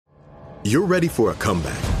You're ready for a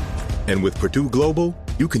comeback. And with Purdue Global,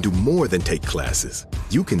 you can do more than take classes.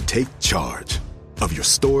 You can take charge of your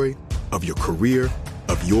story, of your career,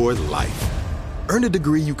 of your life. Earn a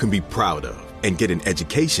degree you can be proud of and get an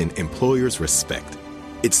education employers respect.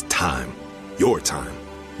 It's time, your time,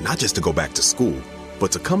 not just to go back to school,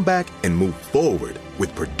 but to come back and move forward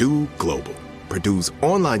with Purdue Global, Purdue's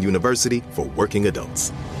online university for working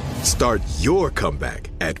adults. Start your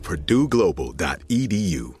comeback at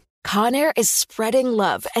purdueglobal.edu. Conair is spreading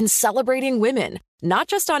love and celebrating women, not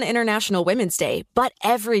just on International Women's Day, but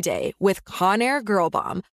every day with Conair Girl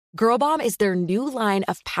Bomb. Girl Bomb is their new line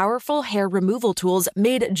of powerful hair removal tools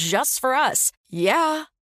made just for us. Yeah.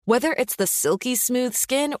 Whether it's the silky smooth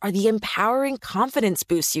skin or the empowering confidence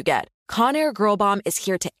boost you get, Conair Girl Bomb is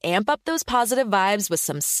here to amp up those positive vibes with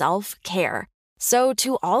some self-care. So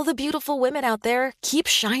to all the beautiful women out there, keep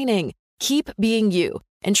shining, keep being you,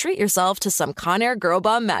 and treat yourself to some Conair Girl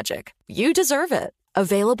Bomb magic. You deserve it.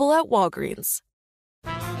 Available at Walgreens.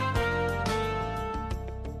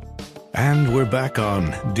 And we're back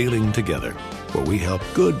on Dealing Together, where we help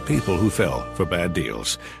good people who fell for bad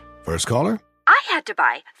deals. First caller? I had to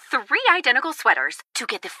buy 3 identical sweaters to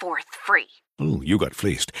get the 4th free. Ooh, you got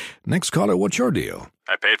fleeced. Next caller, what's your deal?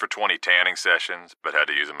 I paid for 20 tanning sessions, but had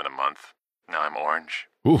to use them in a month. Now I'm orange.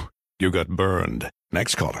 Ooh, you got burned.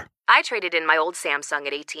 Next caller. I traded in my old Samsung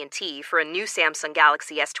at AT&T for a new Samsung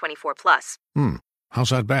Galaxy S24 Plus.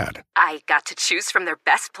 How's that bad? I got to choose from their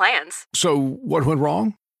best plans. So, what went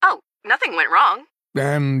wrong? Oh, nothing went wrong.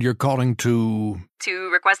 And you're calling to... To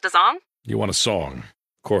request a song? You want a song.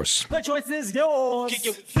 Of course. The choice is yours.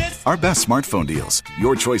 Our best smartphone deals.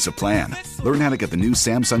 Your choice of plan. Learn how to get the new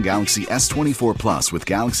Samsung Galaxy S24 Plus with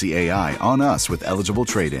Galaxy AI on us with eligible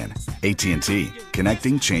trade-in. AT&T.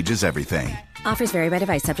 Connecting changes everything. Offers vary by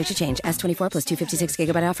device, subject to change. S24 plus 256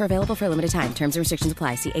 gigabyte offer available for a limited time. Terms and restrictions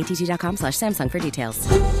apply. See att.com/Samsung for details.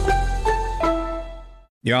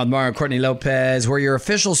 You're on Mario Courtney Lopez. We're your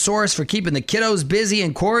official source for keeping the kiddos busy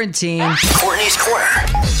in quarantine. Courtney's Corner.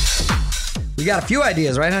 We got a few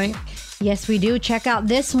ideas, right, honey? Yes, we do. Check out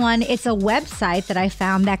this one. It's a website that I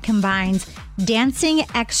found that combines dancing,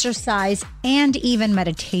 exercise, and even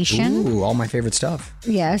meditation. Ooh, all my favorite stuff.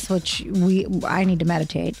 Yes, which I need to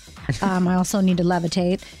meditate. I also need to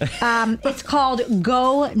levitate. It's called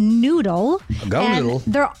Go Noodle. Noodle.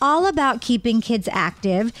 They're all about keeping kids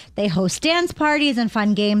active. They host dance parties and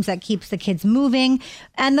fun games that keeps the kids moving.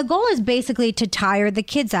 And the goal is basically to tire the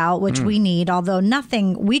kids out, which we need, although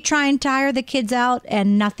we try and tire the kids out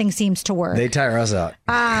and nothing seems to work. They tire us out.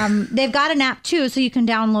 They've got an app too, so you can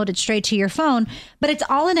download it straight to your phone, but it's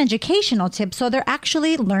all an educational tip. So they're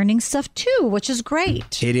actually learning stuff too, which is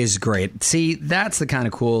great. It is great. See, that's the kind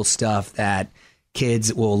of cool stuff that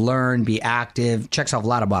kids will learn, be active, checks off a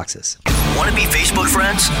lot of boxes. Want to be Facebook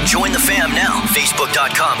friends? Join the fam now.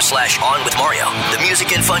 Facebook.com/OnWithMario. The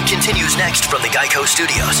music and fun continues next from the Geico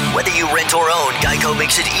Studios. Whether you rent or own, Geico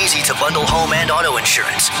makes it easy to bundle home and auto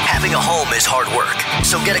insurance. Having a home is hard work.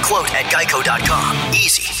 So get a quote at Geico.com.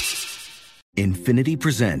 Easy. Infiniti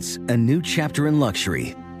presents a new chapter in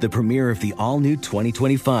luxury. The premiere of the all-new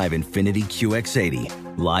 2025 Infiniti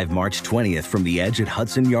QX80. Live March 20th from the Edge at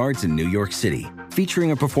Hudson Yards in New York City. Featuring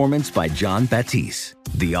a performance by John Batiste.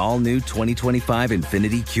 The all-new 2025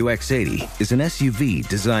 Infiniti QX80 is an SUV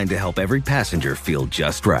designed to help every passenger feel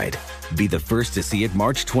just right. Be the first to see it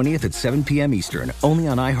March 20th at 7 p.m. Eastern, only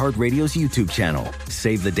on iHeartRadio's YouTube channel.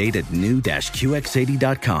 Save the date at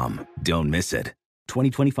new-QX80.com. Don't miss it.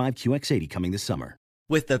 2025 QX80 coming this summer.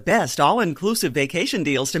 With the best all-inclusive vacation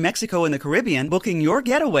deals to Mexico and the Caribbean, booking your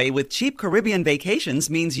getaway with Cheap Caribbean Vacations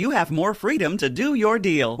means you have more freedom to do your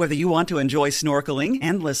deal. Whether you want to enjoy snorkeling,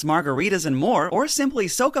 endless margaritas and more, or simply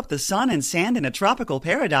soak up the sun and sand in a tropical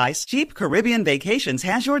paradise, Cheap Caribbean Vacations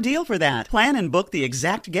has your deal for that. Plan and book the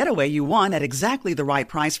exact getaway you want at exactly the right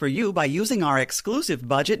price for you by using our exclusive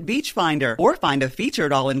budget beach finder. Or find a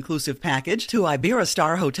featured all-inclusive package to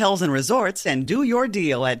Iberostar Hotels and Resorts and do your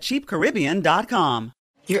deal at cheapcaribbean.com.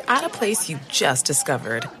 You're at a place you just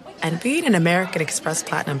discovered. And being an American Express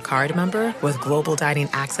Platinum card member with Global Dining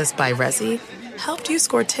Access by Resy helped you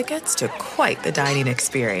score tickets to quite the dining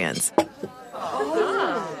experience.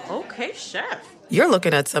 Oh, okay, chef. You're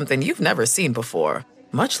looking at something you've never seen before,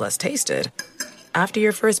 much less tasted. After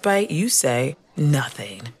your first bite, you say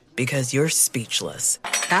nothing because you're speechless.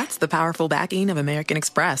 That's the powerful backing of American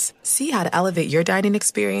Express. See how to elevate your dining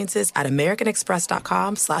experiences at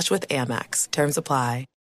americanexpress.com/withAmex. Terms apply.